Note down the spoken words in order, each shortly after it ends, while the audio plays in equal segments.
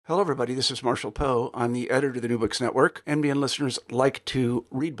Hello, everybody. This is Marshall Poe. I'm the editor of the New Books Network. NBN listeners like to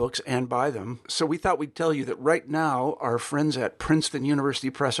read books and buy them. So we thought we'd tell you that right now, our friends at Princeton University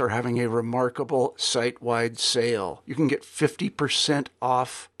Press are having a remarkable site-wide sale. You can get 50%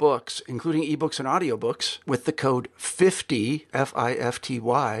 off books, including ebooks and audiobooks, with the code 50,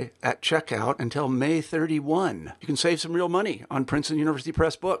 F-I-F-T-Y, at checkout until May 31. You can save some real money on Princeton University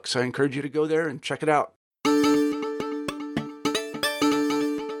Press books. I encourage you to go there and check it out.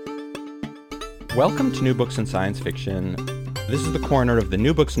 Welcome to New Books in Science Fiction. This is the corner of the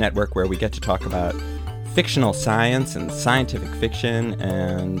New Books Network where we get to talk about fictional science and scientific fiction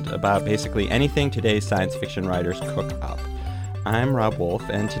and about basically anything today's science fiction writers cook up. I'm Rob Wolf,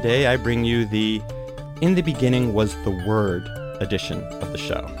 and today I bring you the In the Beginning Was the Word edition of the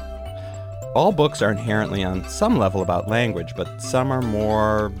show. All books are inherently on some level about language, but some are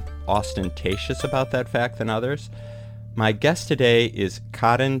more ostentatious about that fact than others. My guest today is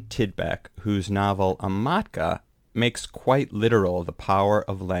Karin Tidbeck, whose novel Amatka makes quite literal the power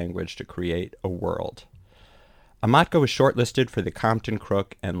of language to create a world. Amatka was shortlisted for the Compton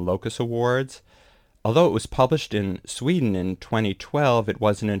Crook and Locus Awards. Although it was published in Sweden in 2012, it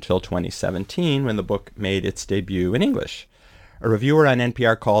wasn't until 2017 when the book made its debut in English. A reviewer on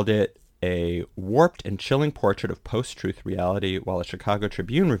NPR called it a warped and chilling portrait of post-truth reality, while a Chicago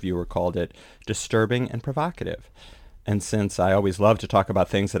Tribune reviewer called it disturbing and provocative. And since I always love to talk about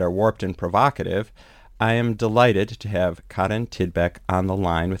things that are warped and provocative, I am delighted to have Karin Tidbeck on the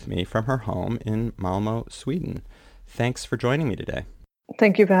line with me from her home in Malmo, Sweden. Thanks for joining me today.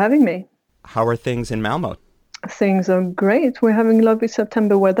 Thank you for having me. How are things in Malmo? Things are great. We're having lovely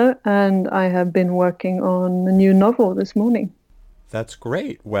September weather, and I have been working on a new novel this morning. That's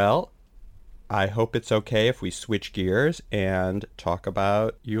great. Well, I hope it's okay if we switch gears and talk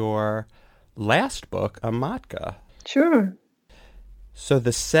about your last book, Amatka. Sure. So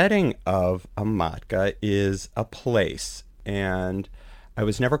the setting of Amatka is a place, and I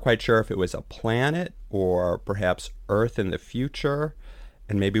was never quite sure if it was a planet or perhaps Earth in the future,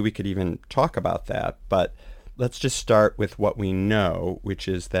 and maybe we could even talk about that. But let's just start with what we know, which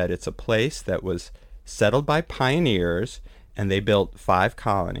is that it's a place that was settled by pioneers, and they built 5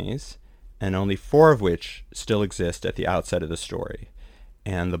 colonies, and only 4 of which still exist at the outset of the story.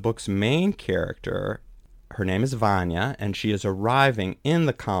 And the book's main character, her name is Vanya, and she is arriving in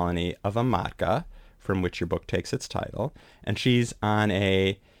the colony of Amatka, from which your book takes its title, and she's on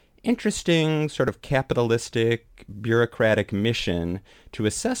a interesting sort of capitalistic, bureaucratic mission to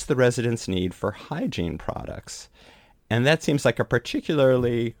assess the residents' need for hygiene products. And that seems like a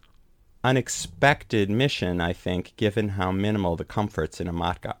particularly unexpected mission, I think, given how minimal the comforts in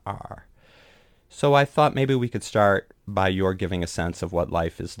Amatka are. So I thought maybe we could start by your giving a sense of what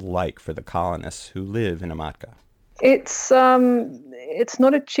life is like for the colonists who live in Amatka. It's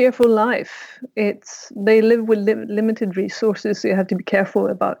not a cheerful life. They live with limited resources, so you have to be careful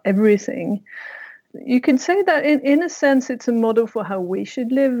about everything. You could say that in a sense it's a model for how we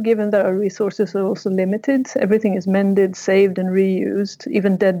should live, given that our resources are also limited. Everything is mended, saved, and reused.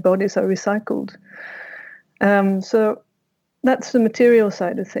 Even dead bodies are recycled. So that's the material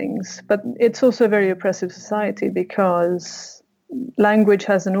side of things. But it's also a very oppressive society because language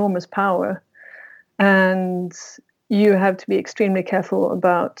has enormous power, and you have to be extremely careful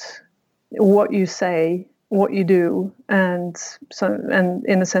about what you say, what you do, and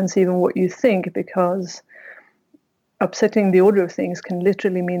in a sense even what you think, because upsetting the order of things can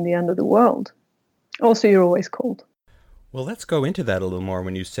literally mean the end of the world. Also, you're always cold. Well, let's go into that a little more.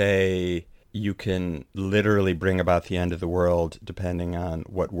 When you say you can literally bring about the end of the world depending on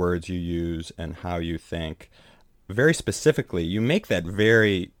what words you use and how you think, very specifically, you make that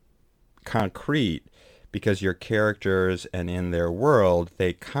very concrete because your characters and in their world,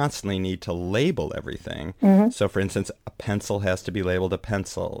 they constantly need to label everything. Mm-hmm. So, for instance, a pencil has to be labeled a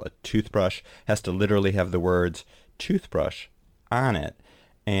pencil. A toothbrush has to literally have the words toothbrush on it.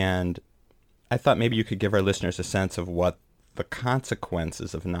 And I thought maybe you could give our listeners a sense of what the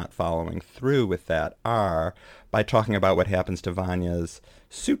consequences of not following through with that are by talking about what happens to Vanya's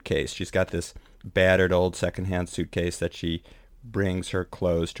suitcase. She's got this battered old secondhand suitcase that she brings her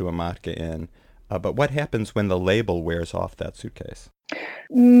clothes to Amatka in. But what happens when the label wears off that suitcase?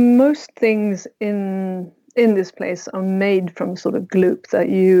 Most things in this place are made from sort of gloop that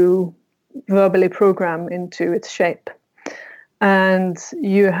you verbally program into its shape. And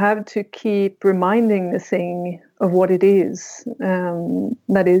you have to keep reminding the thing of what it is.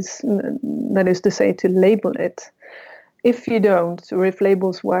 That is to say, to label it. If you don't, or if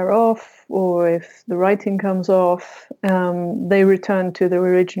labels wear off, or if the writing comes off, they return to their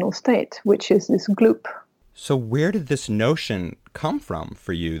original state, which is this gloop. So where did this notion come from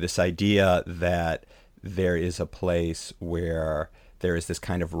for you, this idea that there is a place where there is this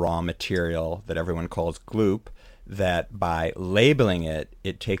kind of raw material that everyone calls gloop, that by labeling it,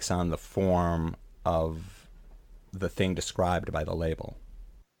 it takes on the form of the thing described by the label?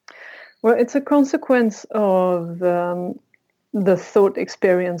 Well, it's a consequence of the thought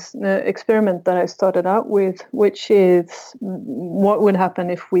experiment that I started out with, which is what would happen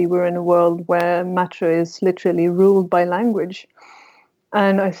if we were in a world where matter is literally ruled by language.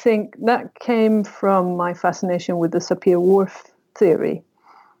 And I think that came from my fascination with the Sapir-Whorf theory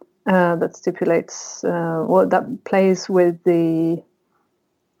that stipulates, that plays with the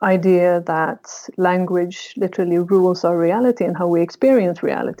idea that language literally rules our reality and how we experience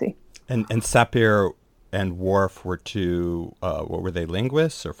reality. And Sapir and Whorf were two, what were they,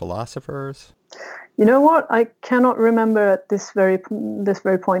 linguists or philosophers? You know what? I cannot remember at this very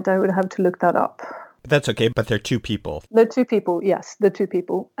point. I would have to look that up. But that's okay, but they're two people. They're two people, yes, they're two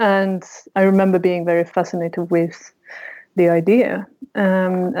people. And I remember being very fascinated with the idea.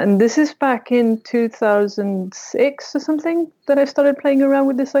 And this is back in 2006 or something that I started playing around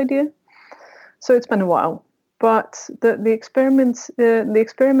with this idea. So it's been a while. But the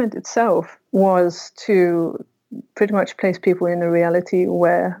experiment itself was to pretty much place people in a reality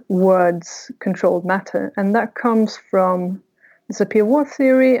where words controlled matter. And that comes from the Sapir-Whorf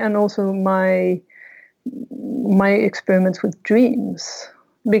theory and also my experiments with dreams.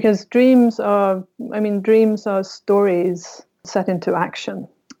 Because dreams are stories set into action.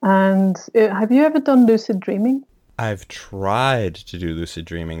 And have you ever done lucid dreaming? I've tried to do lucid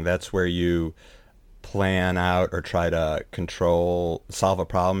dreaming. That's where you plan out or try to solve a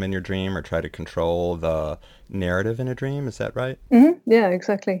problem in your dream or try to control the narrative in a dream. Is that right? Mm-hmm. Yeah,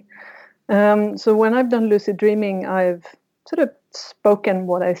 exactly. So when I've done lucid dreaming, I've sort of spoken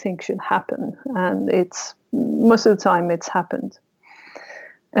what I think should happen. And most of the time it's happened.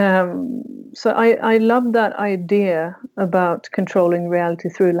 So I love that idea about controlling reality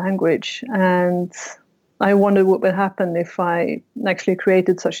through language. And I wondered what would happen if I actually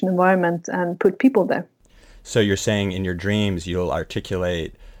created such an environment and put people there. So you're saying in your dreams you'll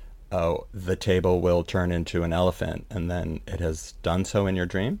articulate, oh, the table will turn into an elephant, and then it has done so in your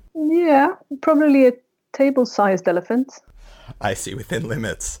dream? Yeah, probably a table-sized elephant. I see, within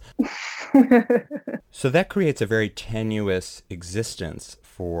limits. So that creates a very tenuous existence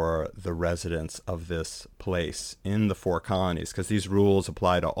for the residents of this place in the 4 colonies, because these rules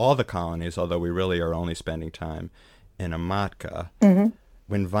apply to all the colonies, although we really are only spending time in Amatka. Mm-hmm.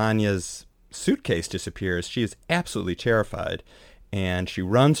 When Vanya's suitcase disappears, she is absolutely terrified, and she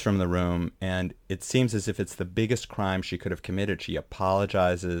runs from the room, and it seems as if it's the biggest crime she could have committed. She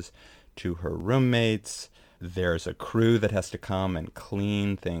apologizes to her roommates. There's a crew that has to come and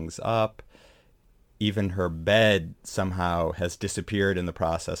clean things up. Even her bed somehow has disappeared in the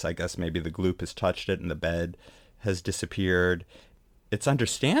process. I guess maybe the gloop has touched it and the bed has disappeared. It's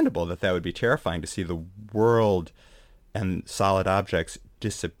understandable that would be terrifying to see the world and solid objects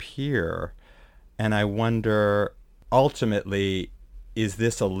disappear. And I wonder, ultimately, is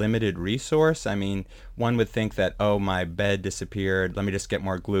this a limited resource? I mean, one would think that, oh, my bed disappeared, let me just get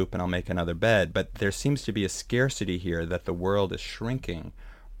more gloop and I'll make another bed. But there seems to be a scarcity here, that the world is shrinking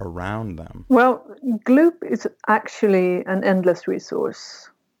around them. Well, gloop is actually an endless resource.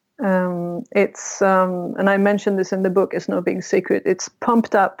 It's and I mentioned this in the book, it's no big secret. It's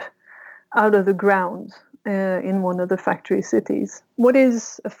pumped up out of the ground in one of the factory cities. What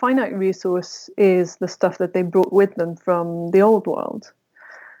is a finite resource is the stuff that they brought with them from the old world.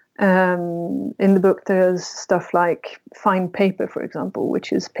 In the book, there's stuff like fine paper, for example,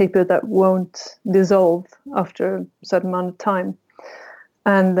 which is paper that won't dissolve after a certain amount of time.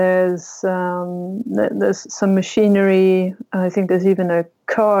 And there's some machinery. I think there's even a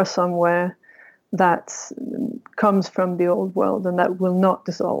car somewhere that comes from the old world and that will not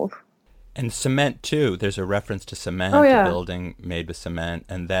dissolve. And cement, too. There's a reference to cement, a building made with cement,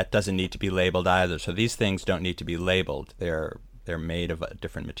 and that doesn't need to be labeled either. So these things don't need to be labeled. They're made of a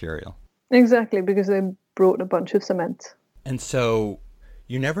different material. Exactly, because they brought a bunch of cement. And so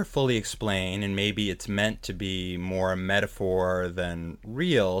you never fully explain, and maybe it's meant to be more a metaphor than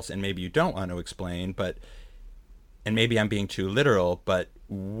reals, and maybe you don't want to explain, and maybe I'm being too literal, but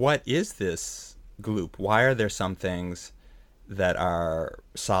what is this gloop? Why are there some things that are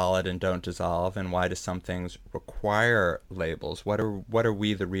solid and don't dissolve, and why do some things require labels? What are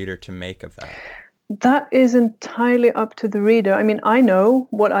we, the reader, to make of that? That is entirely up to the reader. I mean, I know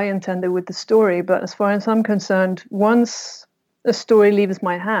what I intended with the story, but as far as I'm concerned, once a story leaves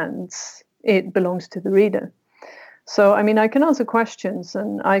my hands, it belongs to the reader. So, I mean, I can answer questions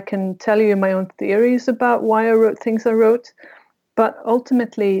and I can tell you my own theories about why I wrote things I wrote, but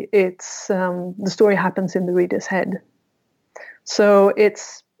ultimately it's the story happens in the reader's head. So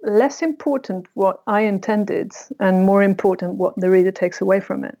it's less important what I intended and more important what the reader takes away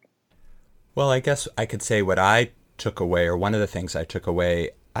from it. Well, I guess I could say what I took away, or one of the things I took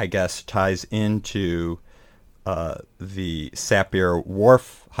away, I guess, ties into the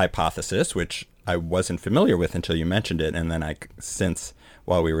Sapir-Whorf hypothesis, which I wasn't familiar with until you mentioned it, and then I since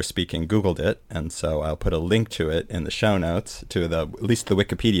while we were speaking Googled it, and so I'll put a link to it in the show notes to at least the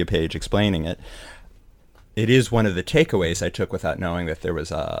Wikipedia page explaining it. It is one of the takeaways I took without knowing that there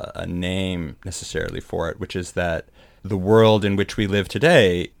was a name necessarily for it, which is that the world in which we live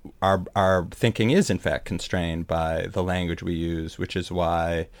today, our thinking is in fact constrained by the language we use, which is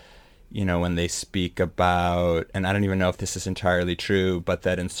why, you know, when they speak about, and I don't even know if this is entirely true, but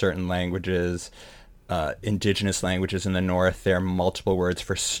that in certain languages, indigenous languages in the North, there are multiple words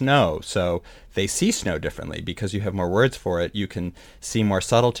for snow. So they see snow differently because you have more words for it. You can see more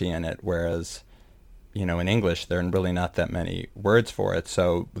subtlety in it, whereas, you know, in English, there are really not that many words for it.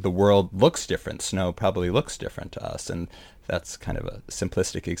 So the world looks different. Snow probably looks different to us. And that's kind of a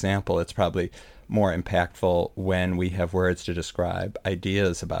simplistic example. It's probably more impactful when we have words to describe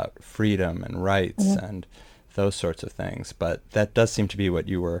ideas about freedom and rights and those sorts of things. But that does seem to be what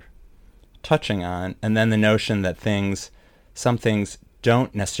you were touching on. And then the notion that some things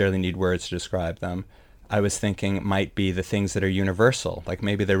don't necessarily need words to describe them, I was thinking might be the things that are universal. Like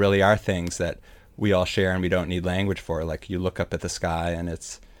maybe there really are things that we all share and we don't need language for. Like you look up at the sky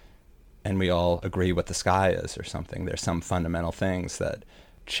and we all agree what the sky is or something. There's some fundamental things that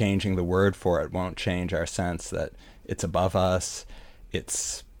changing the word for it won't change our sense that it's above us.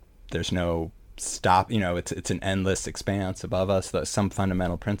 There's no stop, you know, it's an endless expanse above us. Some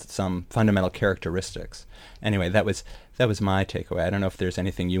fundamental characteristics. Anyway, that was my takeaway. I don't know if there's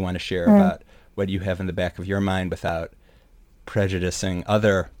anything you want to share about what you have in the back of your mind without prejudicing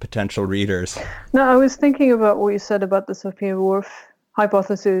other potential readers. No, I was thinking about what you said about the Sapir-Whorf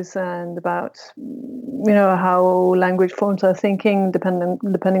hypothesis and about, you know, how language forms our thinking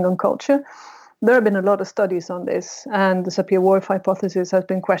depending on culture. There have been a lot of studies on this, and the Sapir-Whorf hypothesis has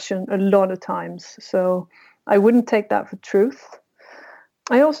been questioned a lot of times. So I wouldn't take that for truth.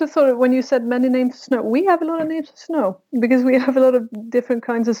 I also thought when you said many names of snow, we have a lot of names of snow because we have a lot of different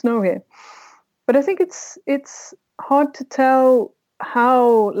kinds of snow here. But I think it's hard to tell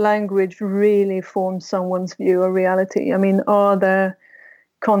how language really forms someone's view of reality. I mean, are there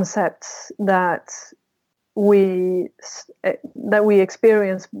concepts that we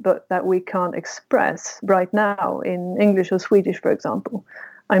experience but that we can't express right now in English or Swedish, for example?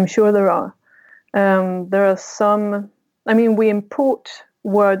 I'm sure there are. There are some. I mean, we import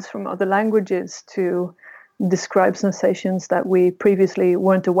words from other languages to describe sensations that we previously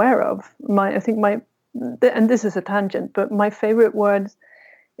weren't aware of. And this is a tangent, but my favorite word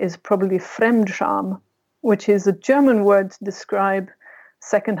is probably Fremdscham, which is a German word to describe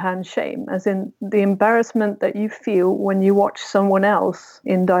secondhand shame, as in the embarrassment that you feel when you watch someone else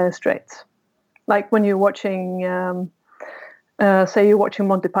in dire straits. Like when you're watching, say you're watching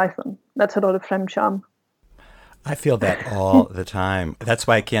Monty Python. That's a lot of Fremdscham. I feel that all the time. That's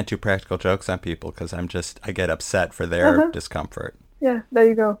why I can't do practical jokes on people, because I get upset for their discomfort. Yeah, there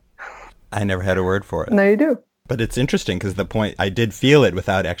you go. I never had a word for it. No, you do. But it's interesting because the point, I did feel it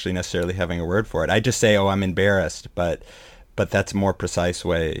without actually necessarily having a word for it. I just say, oh, I'm embarrassed, but that's a more precise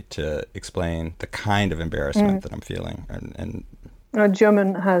way to explain the kind of embarrassment that I'm feeling. And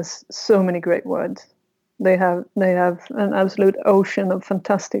German has so many great words. They have an absolute ocean of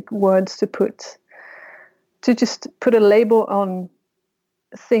fantastic words to just put a label on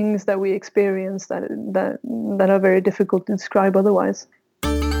things that we experience that are very difficult to describe otherwise.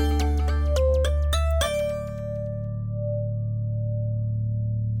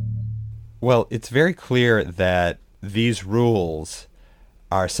 Well, it's very clear that these rules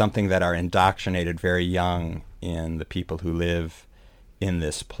are something that are indoctrinated very young in the people who live in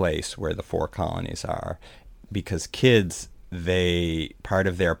this place where the 4 colonies are, because kids, part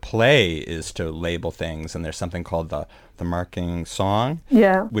of their play is to label things, and there's something called the marking song,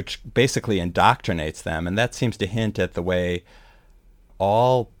 which basically indoctrinates them, and that seems to hint at the way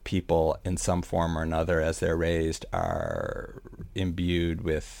all people in some form or another as they're raised are imbued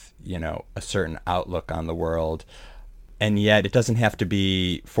with, you know, a certain outlook on the world. And yet it doesn't have to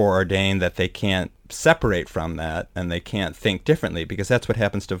be foreordained that they can't separate from that and they can't think differently, because that's what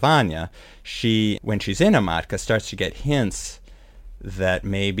happens to Vanya. She, when she's in Amatka, starts to get hints that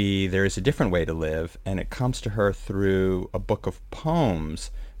maybe there is a different way to live, and it comes to her through a book of poems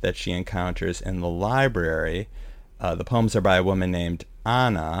that she encounters in the library The poems are by a woman named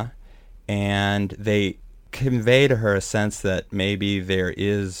Anna, and they convey to her a sense that maybe there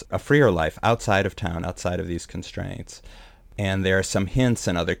is a freer life outside of town, outside of these constraints. And there are some hints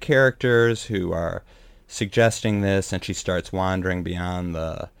in other characters who are suggesting this, and she starts wandering beyond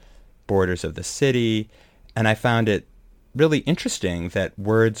the borders of the city. And I found it really interesting that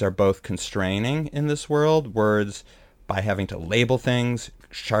words are both constraining in this world, words by having to label things,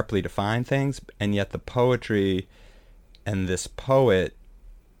 sharply define things, and yet the poetry and this poet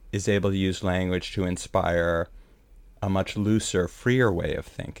is able to use language to inspire a much looser, freer way of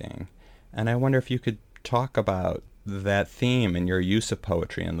thinking. And I wonder if you could talk about that theme and your use of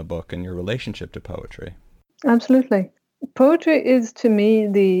poetry in the book and your relationship to poetry. Absolutely. Poetry is, to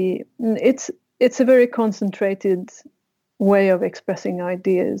me, it's a very concentrated way of expressing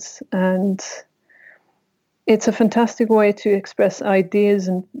ideas, and it's a fantastic way to express ideas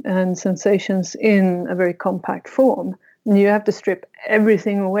and sensations in a very compact form. And you have to strip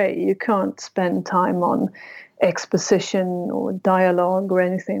everything away. You can't spend time on exposition or dialogue or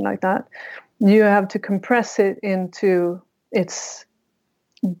anything like that. You have to compress it into its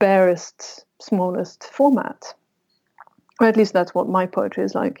barest, smallest format. Or at least that's what my poetry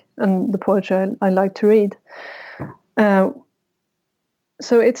is like, and the poetry I like to read.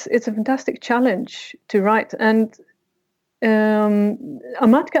 So it's a fantastic challenge to write. And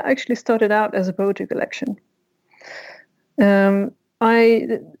Amatka actually started out as a poetry collection.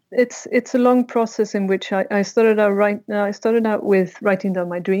 It's a long process in which I started out with writing down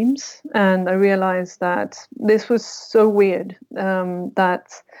my dreams, and I realized that this was so weird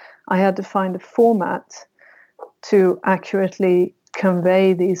that I had to find a format to accurately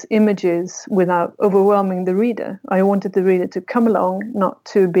convey these images without overwhelming the reader. I wanted the reader to come along, not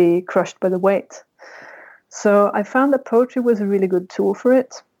to be crushed by the weight. So I found that poetry was a really good tool for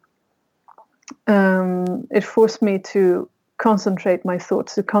it. It forced me to concentrate my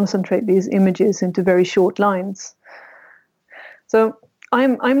thoughts, to concentrate these images into very short lines. So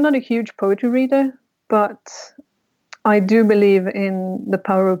I'm not a huge poetry reader, but I do believe in the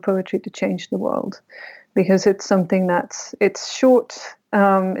power of poetry to change the world, because it's something it's short,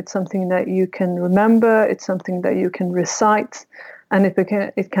 it's something that you can remember, it's something that you can recite, and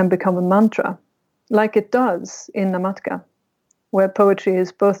it can become a mantra, like it does in Amatka, where poetry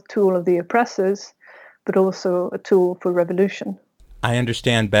is both a tool of the oppressors, but also a tool for revolution. I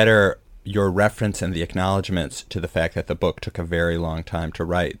understand better your reference and the acknowledgments to the fact that the book took a very long time to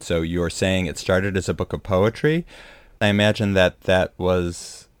write. So you're saying it started as a book of poetry. I imagine that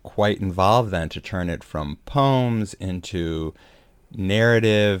was quite involved then to turn it from poems into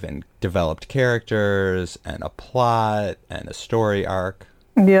narrative and developed characters and a plot and a story arc.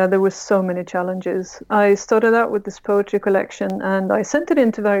 Yeah, there were so many challenges. I started out with this poetry collection and I sent it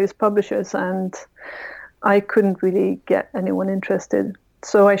into various publishers, and I couldn't really get anyone interested.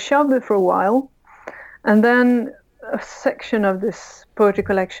 So I shelved it for a while, and then a section of this poetry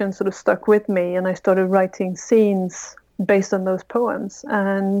collection sort of stuck with me, and I started writing scenes based on those poems.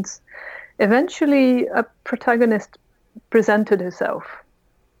 And eventually a protagonist presented herself.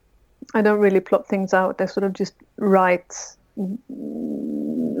 I don't really plot things out. I sort of just write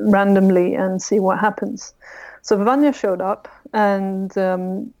randomly and see what happens. So Vanya showed up, and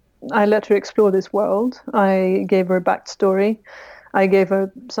I let her explore this world. I gave her a backstory. I gave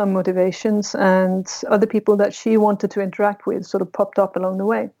her some motivations, and other people that she wanted to interact with sort of popped up along the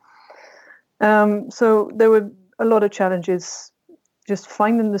way. So there were a lot of challenges just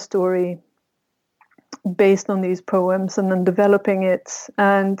finding the story based on these poems and then developing it.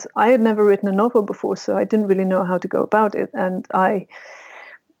 And I had never written a novel before, so I didn't really know how to go about it. And I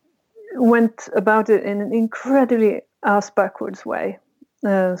went about it in an incredibly ass-backwards way.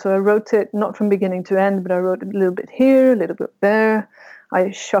 So I wrote it not from beginning to end, but I wrote a little bit here, a little bit there.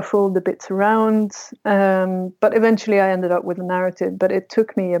 I shuffled the bits around, but eventually I ended up with a narrative. But it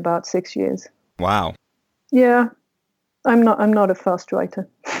took me about 6 years. Wow. Yeah, I'm not a fast writer.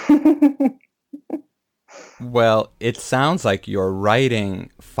 Well, it sounds like your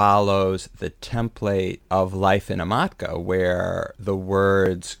writing follows the template of life in Amatka, where the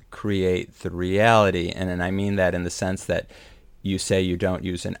words create the reality. And I mean that in the sense that you say you don't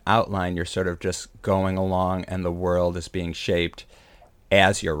use an outline, you're sort of just going along and the world is being shaped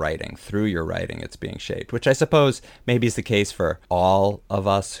as you're writing. Through your writing, it's being shaped, which I suppose maybe is the case for all of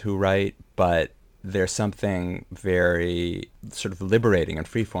us who write, but there's something very sort of liberating and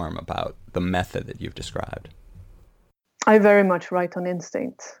freeform about the method that you've described. I very much write on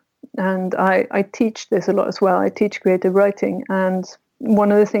instinct, and I teach this a lot as well. I teach creative writing, and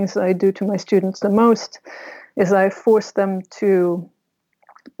one of the things that I do to my students the most is I force them to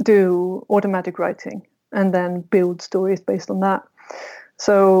do automatic writing. and then build stories based on that.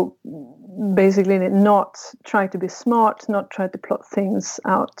 So basically not try to be smart, not try to plot things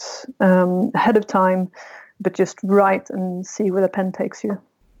out ahead of time, but just write and see where the pen takes you.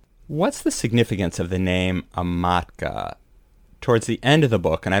 What's the significance of the name Amatka? Towards the end of the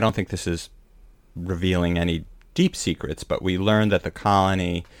book, and I don't think this is revealing any deep secrets, but we learned that the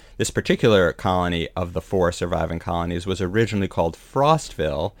colony, this particular colony of the 4 surviving colonies, was originally called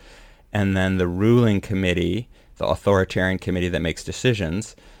Frostville, and then the ruling committee, the authoritarian committee that makes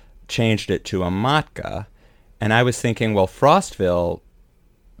decisions, changed it to Amatka. And I was thinking, well, Frostville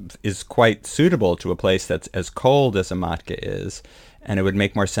is quite suitable to a place that's as cold as Amatka is, and it would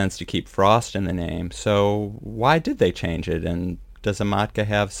make more sense to keep frost in the name. So why did they change it? And does Amatka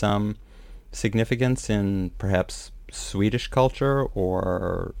have some significance in perhaps Swedish culture,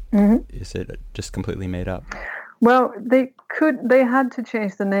 or is it just completely made up? Well, they had to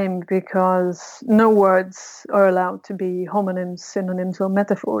change the name because no words are allowed to be homonyms, synonyms, or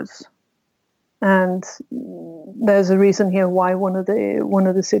metaphors. And there's a reason here why one of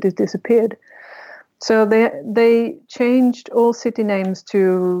the cities disappeared. So they changed all city names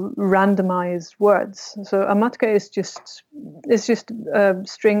to randomized words. So Amatka is just a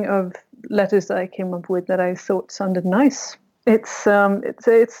string of letters that I came up with that I thought sounded nice. It's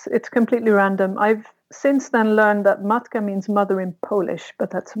completely random. I've since then learned that Matka means mother in Polish, but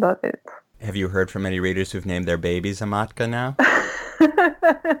that's about it. Have you heard from any readers who've named their babies Amatka now?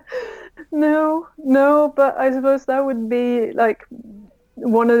 No, but I suppose that would be like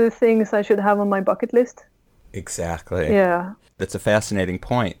one of the things I should have on my bucket list. Exactly. Yeah. That's a fascinating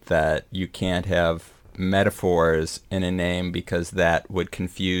point, that you can't have metaphors in a name because that would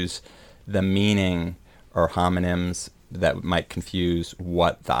confuse the meaning, or homonyms that might confuse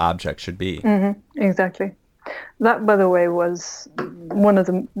what the object should be. Mm-hmm. Exactly. That, by the way, was one of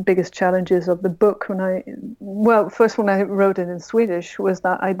the biggest challenges of the book. When I wrote it in Swedish, was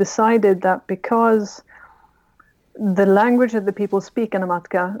that I decided that because the language that the people speak in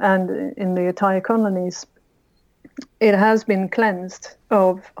Amatka and in the entire colonies, it has been cleansed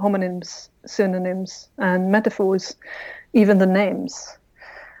of homonyms, synonyms, and metaphors, even the names.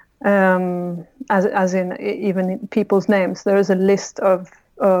 As in even people's names, there is a list of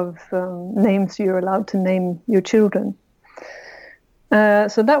names you're allowed to name your children.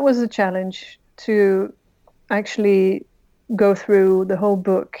 So that was a challenge, to actually go through the whole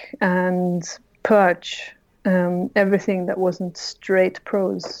book and purge everything that wasn't straight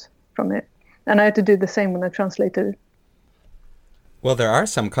prose from it. And I had to do the same when I translated it. Well, there are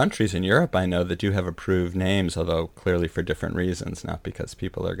some countries in Europe, I know, that do have approved names, although clearly for different reasons, not because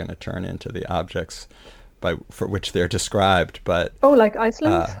people are going to turn into the objects for which they're described. But like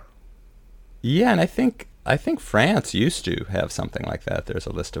Iceland? Yeah, and I think France used to have something like that. There's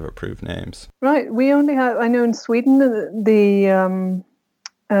a list of approved names. Right. We only have, I know in Sweden,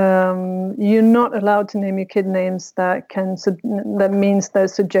 you're not allowed to name your kid names that means they're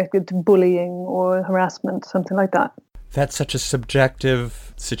subjected to bullying or harassment, something like that. That's such a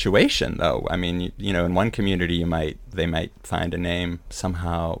subjective situation, though. I mean, in one community they might find a name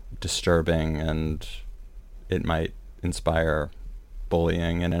somehow disturbing and it might inspire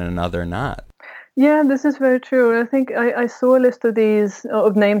bullying, and in another not. Yeah, this is very true. I think I saw a list of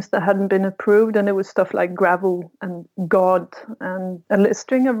names that hadn't been approved, and it was stuff like gravel and God and a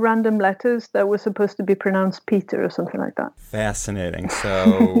string of random letters that were supposed to be pronounced Peter or something like that. Fascinating.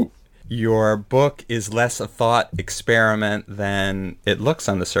 So your book is less a thought experiment than it looks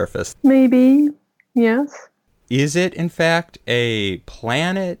on the surface. Maybe, yes. Is it, in fact, a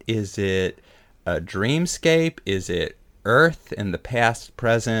planet? Is it a dreamscape? Is it Earth in the past,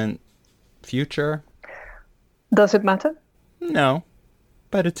 present, future? Does it matter? No,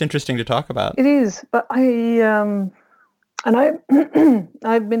 but it's interesting to talk about. It is, but I've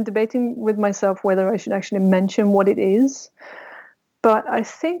been debating with myself whether I should actually mention what it is. But I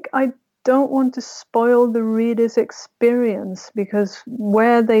think I don't want to spoil the reader's experience, because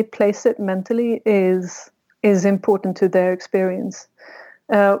where they place it mentally is important to their experience.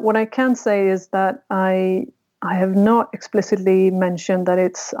 What I can say is that I have not explicitly mentioned that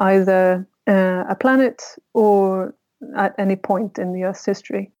it's either a planet or at any point in the Earth's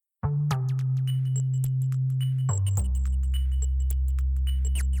history.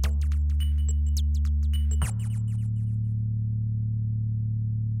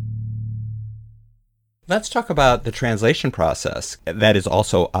 Let's talk about the translation process. That is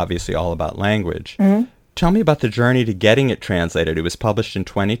also obviously all about language. Mm-hmm. Tell me about the journey to getting it translated. It was published in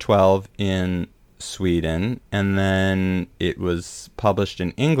 2012 in Sweden, and then it was published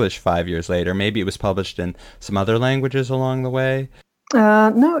in English 5 years later. Maybe it was published in some other languages along the way.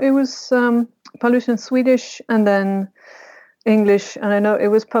 No, it was published in Swedish and then English, and I know it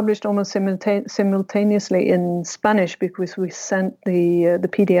was published almost simultaneously in Spanish because we sent the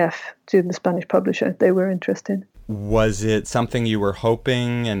PDF to the Spanish publisher. They were interested. Was it something you were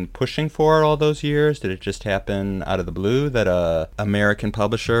hoping and pushing for all those years? Did it just happen out of the blue that a American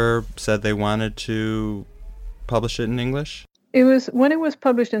publisher said they wanted to publish it in English? It was when it was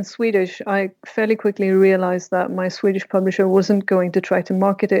published in Swedish, I fairly quickly realized that my Swedish publisher wasn't going to try to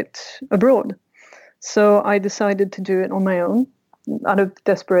market it abroad. So I decided to do it on my own out of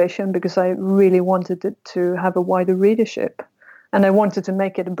desperation because I really wanted it to have a wider readership. And I wanted to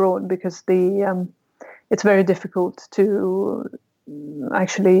make it abroad because it's very difficult to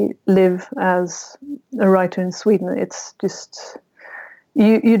actually live as a writer in Sweden. It's just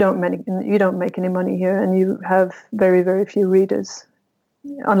you don't make any money here, and you have very, very few readers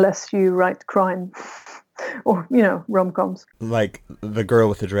unless you write crime. Or, rom-coms. Like The Girl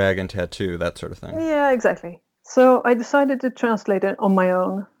with the Dragon Tattoo, that sort of thing. Yeah, exactly. So I decided to translate it on my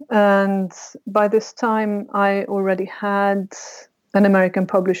own. And by this time, I already had an American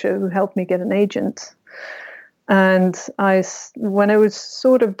publisher who helped me get an agent. And when I was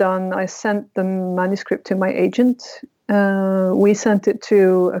sort of done, I sent the manuscript to my agent. We sent it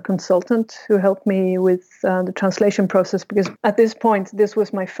to a consultant who helped me with the translation process, because at this point, this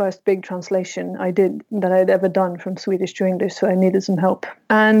was my first big translation that I'd ever done from Swedish to English, so I needed some help.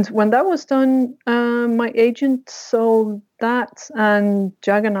 And when that was done, my agent sold that and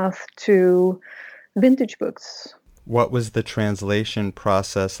Jagannath to Vintage Books. What was the translation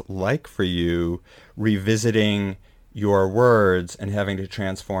process like for you, revisiting your words and having to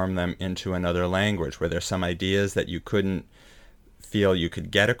transform them into another language? Were there some ideas that you couldn't feel you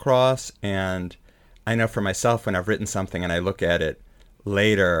could get across? And I know for myself, when I've written something and I look at it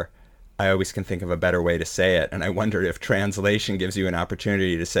later, I always can think of a better way to say it. And I wonder if translation gives you an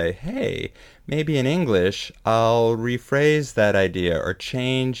opportunity to say, hey, maybe in English, I'll rephrase that idea or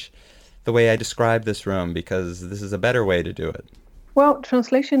change the way I describe this room because this is a better way to do it. Well,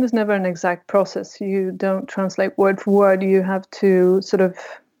 translation is never an exact process. You don't translate word for word. You have to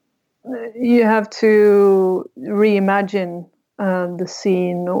reimagine the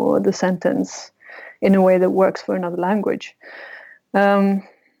scene or the sentence in a way that works for another language.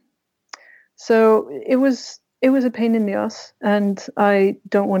 So it was a pain in the ass, and I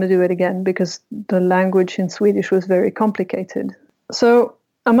don't want to do it again because the language in Swedish was very complicated. So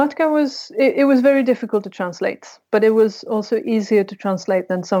Amatka was very difficult to translate, but it was also easier to translate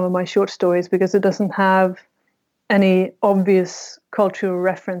than some of my short stories because it doesn't have any obvious cultural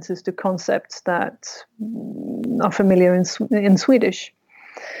references to concepts that are familiar in Swedish.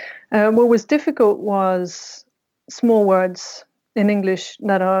 What was difficult was small words in English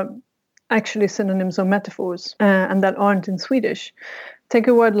that are actually synonyms or metaphors and that aren't in Swedish. Take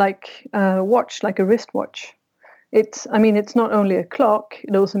a word like watch, like a wristwatch. It's not only a clock,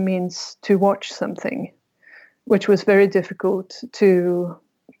 it also means to watch something, which was very difficult to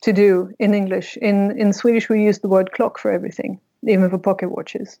do in English. In Swedish, we use the word clock for everything, even for pocket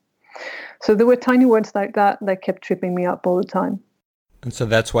watches. So there were tiny words like that kept tripping me up all the time. And so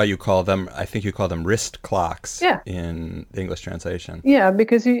that's why I think you call them wrist clocks in the English translation. Yeah,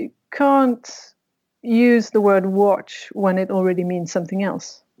 because you can't use the word watch when it already means something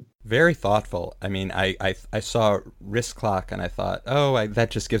else. Very thoughtful. I mean, I saw wrist clock and I thought, that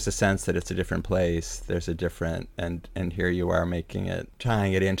just gives a sense that it's a different place. There's a different, and here you are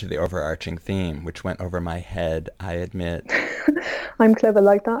tying it into the overarching theme, which went over my head, I admit. I'm clever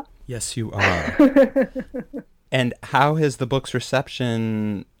like that. Yes, you are. And how has the book's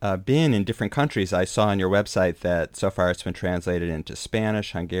reception been in different countries? I saw on your website that so far it's been translated into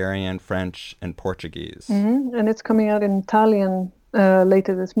Spanish, Hungarian, French, and Portuguese. Mm-hmm. And it's coming out in Italian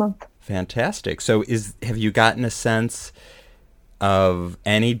later this month. Fantastic. So have you gotten a sense of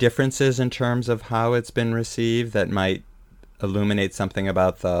any differences in terms of how it's been received that might illuminate something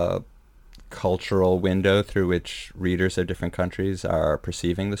about the cultural window through which readers of different countries are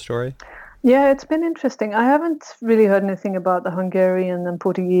perceiving the story? Yeah, it's been interesting. I haven't really heard anything about the Hungarian and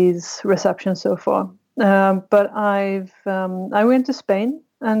Portuguese reception so far. But I went to Spain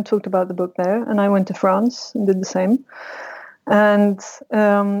and talked about the book there, and I went to France and did the same. And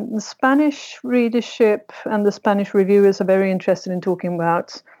the Spanish readership and the Spanish reviewers are very interested in talking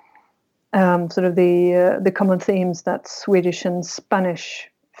about sort of the common themes that Swedish and Spanish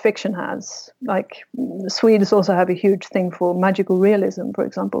fiction has. Like the Swedes also have a huge thing for magical realism, for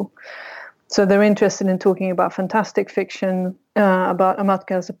example. So they're interested in talking about fantastic fiction, about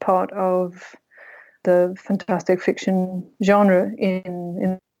Amatka as a part of the fantastic fiction genre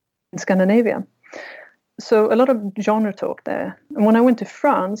in Scandinavia. So a lot of genre talk there. And when I went to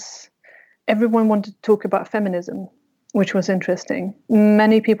France, everyone wanted to talk about feminism, which was interesting.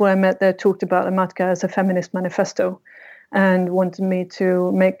 Many people I met there talked about Amatka as a feminist manifesto and wanted me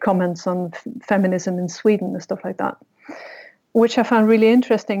to make comments on feminism in Sweden and stuff like that, which I found really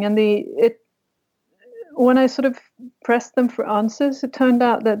interesting. And when I sort of pressed them for answers, it turned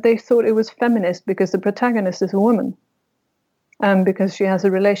out that they thought it was feminist because the protagonist is a woman and because she has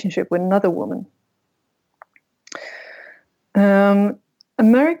a relationship with another woman.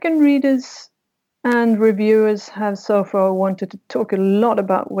 American readers and reviewers have so far wanted to talk a lot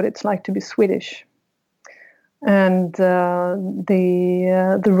about what it's like to be Swedish and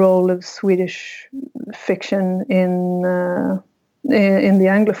the role of Swedish fiction in the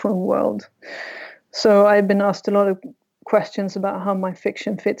Anglophone world. So I've been asked a lot of questions about how my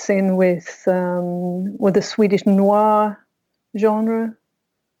fiction fits in with the Swedish noir genre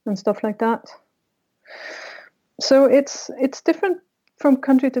and stuff like that. So it's different from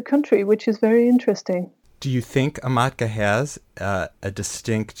country to country, which is very interesting. Do you think Amatka has a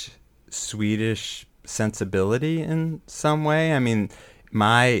distinct Swedish sensibility in some way? I mean,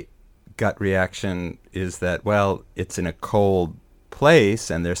 my gut reaction is that, well, it's in a cold place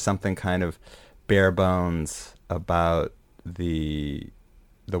and there's something kind of bare bones about the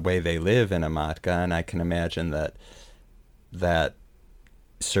way they live in Amatka, and I can imagine that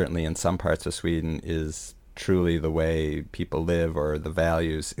certainly in some parts of Sweden is truly the way people live, or the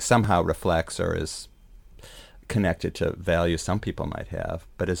values somehow reflects or is connected to values some people might have.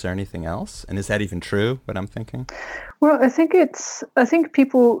 But is there anything else? And is that even true, what I'm thinking? Well, I think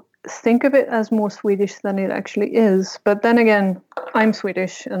people think of it as more Swedish than it actually is. But then again, I'm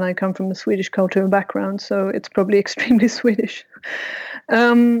Swedish and I come from a Swedish cultural background, so it's probably extremely Swedish.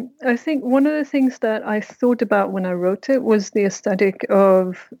 I think one of the things that I thought about when I wrote it was the aesthetic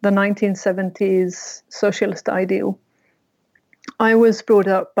of the 1970s socialist ideal. I was brought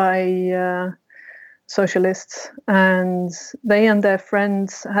up by socialists, and they and their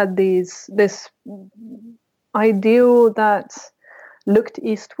friends had this ideal that looked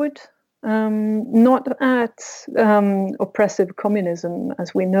eastward, not at oppressive communism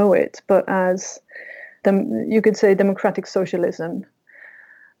as we know it, but as you could say democratic socialism.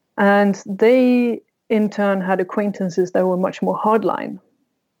 And they, in turn, had acquaintances that were much more hardline.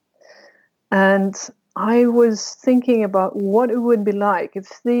 And I was thinking about what it would be like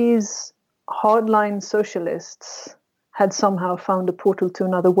if these hardline socialists had somehow found a portal to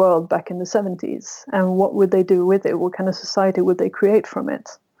another world back in the 70s. And what would they do with it? What kind of society would they create from it?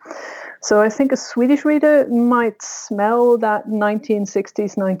 So I think a Swedish reader might smell that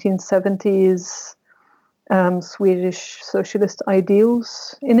 1960s, 1970s Swedish socialist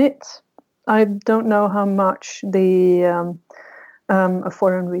ideals in it. I don't know how much a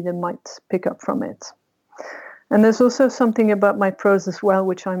foreign reader might pick up from it. And there's also something about my prose as well,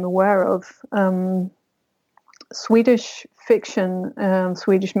 which I'm aware of. Swedish fiction,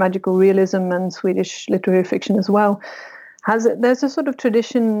 Swedish magical realism and Swedish literary fiction as well, there's a sort of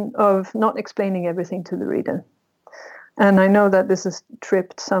tradition of not explaining everything to the reader. And I know that this has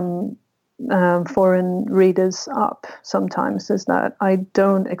tripped some foreign readers up sometimes, is that I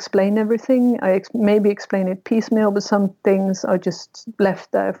don't explain everything. I maybe explain it piecemeal, but some things are just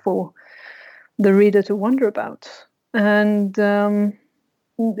left there for the reader to wonder about. And I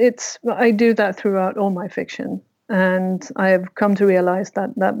do that throughout all my fiction. And I have come to realize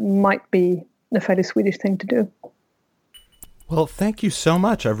that that might be a fairly Swedish thing to do. Well, thank you so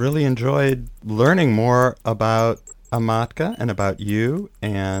much. I've really enjoyed learning more about Amatka and about you,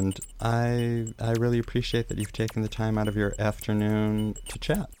 and I really appreciate that you've taken the time out of your afternoon to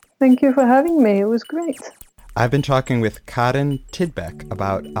chat. Thank you for having me. It was great. I've been talking with Karin Tidbeck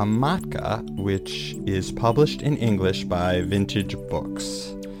about Amatka, which is published in English by Vintage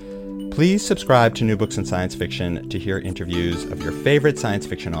Books. Please subscribe to New Books in Science Fiction to hear interviews of your favorite science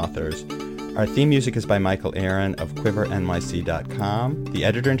fiction authors. Our theme music is by Michael Aaron of QuiverNYC.com. The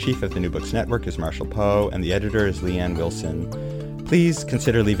editor-in-chief of the New Books Network is Marshall Poe, and the editor is Leanne Wilson. Please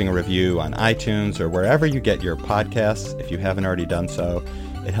consider leaving a review on iTunes or wherever you get your podcasts if you haven't already done so.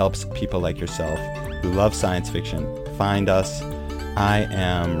 It helps people like yourself who love science fiction find us. I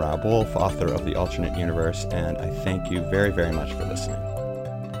am Rob Wolf, author of The Alternate Universe, and I thank you very, very much for listening.